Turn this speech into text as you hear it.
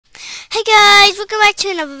Hey guys, welcome back to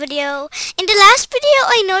another video. In the last video,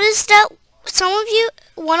 I noticed that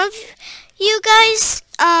one of you guys,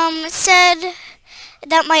 said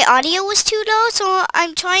that my audio was too low, so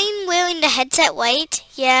I'm trying wearing the headset white.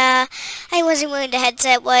 Yeah, I wasn't wearing the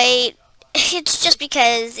headset white. It's just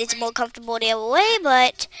because it's more comfortable the other way,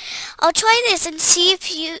 but I'll try this and see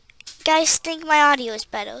if you guys think my audio is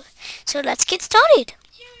better. So let's get started.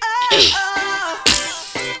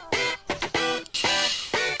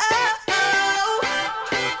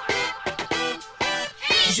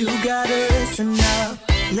 You gotta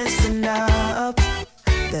listen up.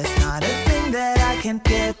 There's not a thing that I can't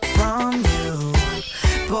get from you.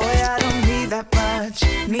 Boy, I don't need that much.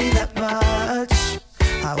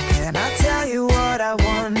 How can I tell you what I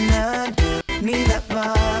wanna do? Need that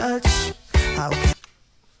much.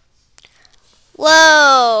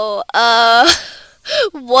 Whoa,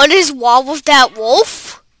 what is wrong with that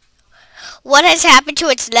wolf? What has happened to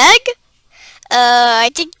its leg? I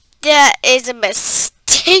think that is a mistake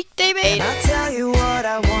they made. Can I tell you what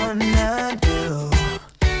I wanna do?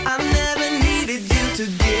 I never needed you to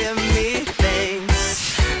give me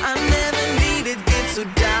things. I never needed gifts or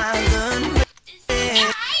diamond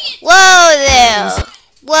rings. Whoa there.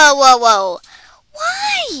 Whoa.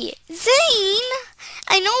 Why? Zane?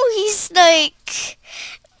 I know he's like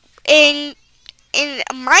in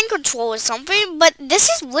mind control or something, but this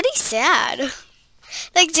is really sad.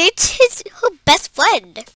 Like Zane's her best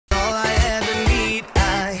friend. All I ever need,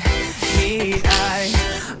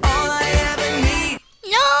 all I ever need.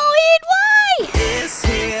 No, Ian, why? Is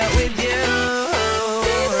here with you.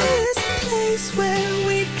 There's a place where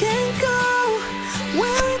we can go,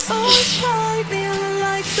 where it's all shining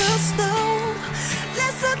like the snow.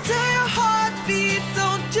 Listen to your heartbeat,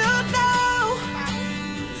 don't you know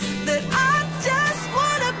that I just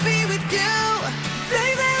wanna be with you.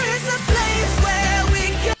 There is a place where we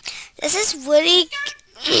can. This is really,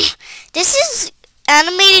 this is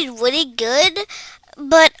animated really good,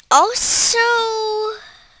 but also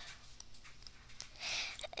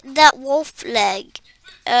that wolf leg,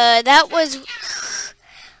 that was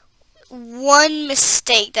one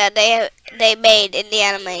mistake that they made in the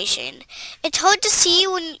animation. It's hard to see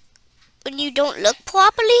when you don't look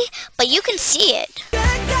properly, but you can see it.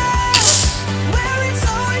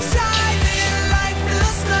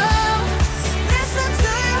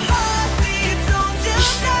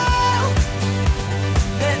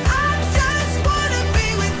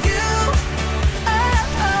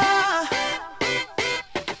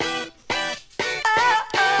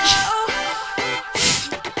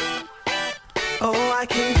 Oh, I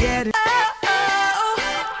can get it.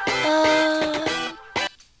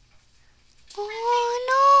 Oh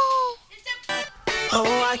no.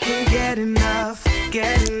 Oh, I can get enough.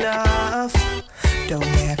 Don't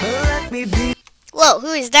ever let me be. Whoa,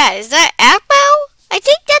 who is that? Is that aphmau? I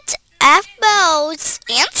think that's aphmau's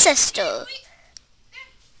ancestor.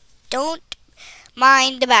 Don't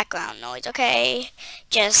mind the background noise, okay?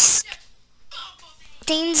 Just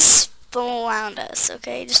things from around us,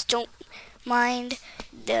 okay? Just don't mind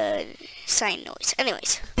the sign noise.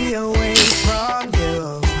 Anyways. Be away from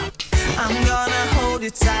you. I'm gonna hold you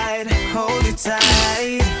tight,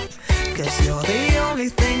 cause you're the only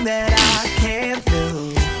thing that I can't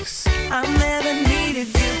lose. I never needed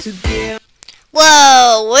you to give.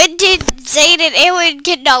 Whoa, when did Zane and Aaron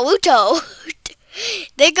get Naruto?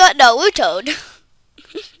 They got Naruto'd.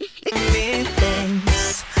 Me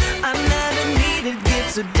things. I never needed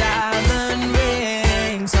gifts or diamond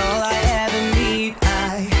rings. All I ever need,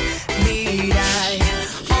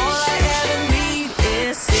 all I ever need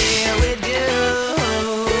is here with you.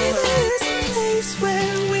 There's a place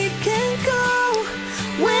where we can go,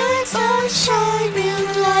 where it's all shining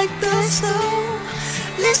like the snow.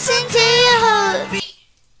 Listen to your heartbeat.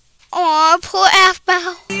 Aw, poor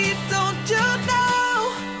aphmau. Don't you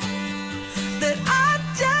know that I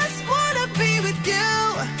just wanna be with you?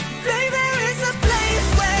 There is a place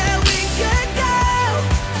where we can go,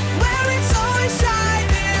 where it's always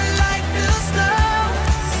shining like the snow.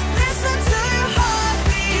 Listen to your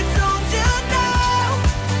heartbeat, don't you know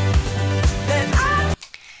that I.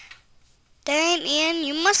 Dang, Ian,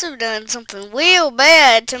 you must have done something real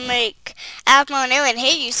bad to make aphmau and Aaron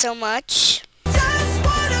hate you so much.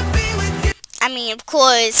 I mean, of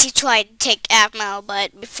course, he tried to take aphmau,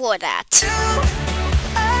 but before that.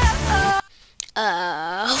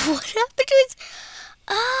 What happened to his...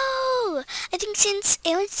 Oh, I think since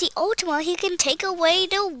Aaron's the Ultima, he can take away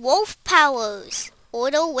the wolf powers. Or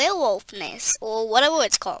the werewolfness, or whatever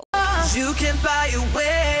it's called. You can buy your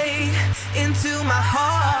way into my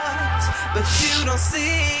heart, but you don't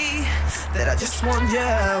see that I just want you.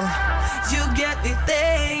 You get me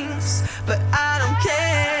things but I don't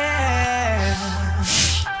care.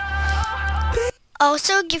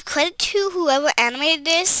 Also, give credit to whoever animated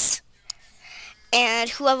this and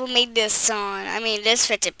whoever made this song. I mean, this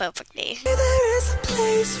fits it perfectly. There is a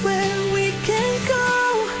place where we can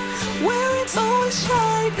go, where it's always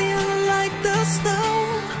shining like the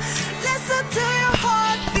snow. Listen to your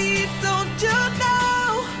heartbeat, don't you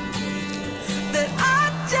know that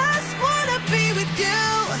I just wanna be with you.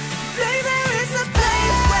 Baby, there is a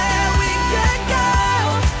place where we can go,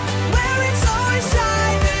 where it's always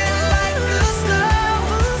shining like the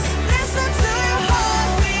snow. Listen to your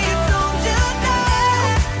heartbeat, don't you know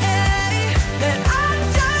that I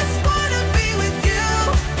just wanna be with you.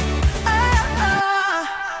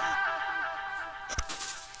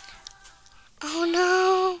 Oh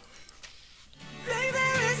no. Baby,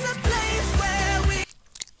 there is a place where we.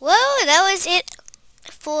 Well, that was it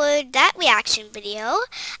for that reaction video.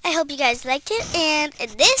 I hope you guys liked it, and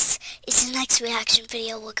this is the next reaction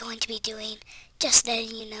video we're going to be doing. Just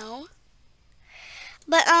letting you know.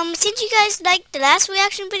 But since you guys liked the last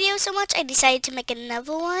reaction video so much, I decided to make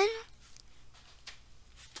another one.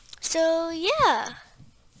 So yeah.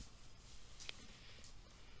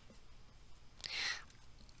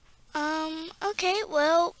 Okay,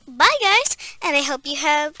 well, bye guys, and I hope you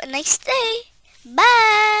have a nice day. Bye!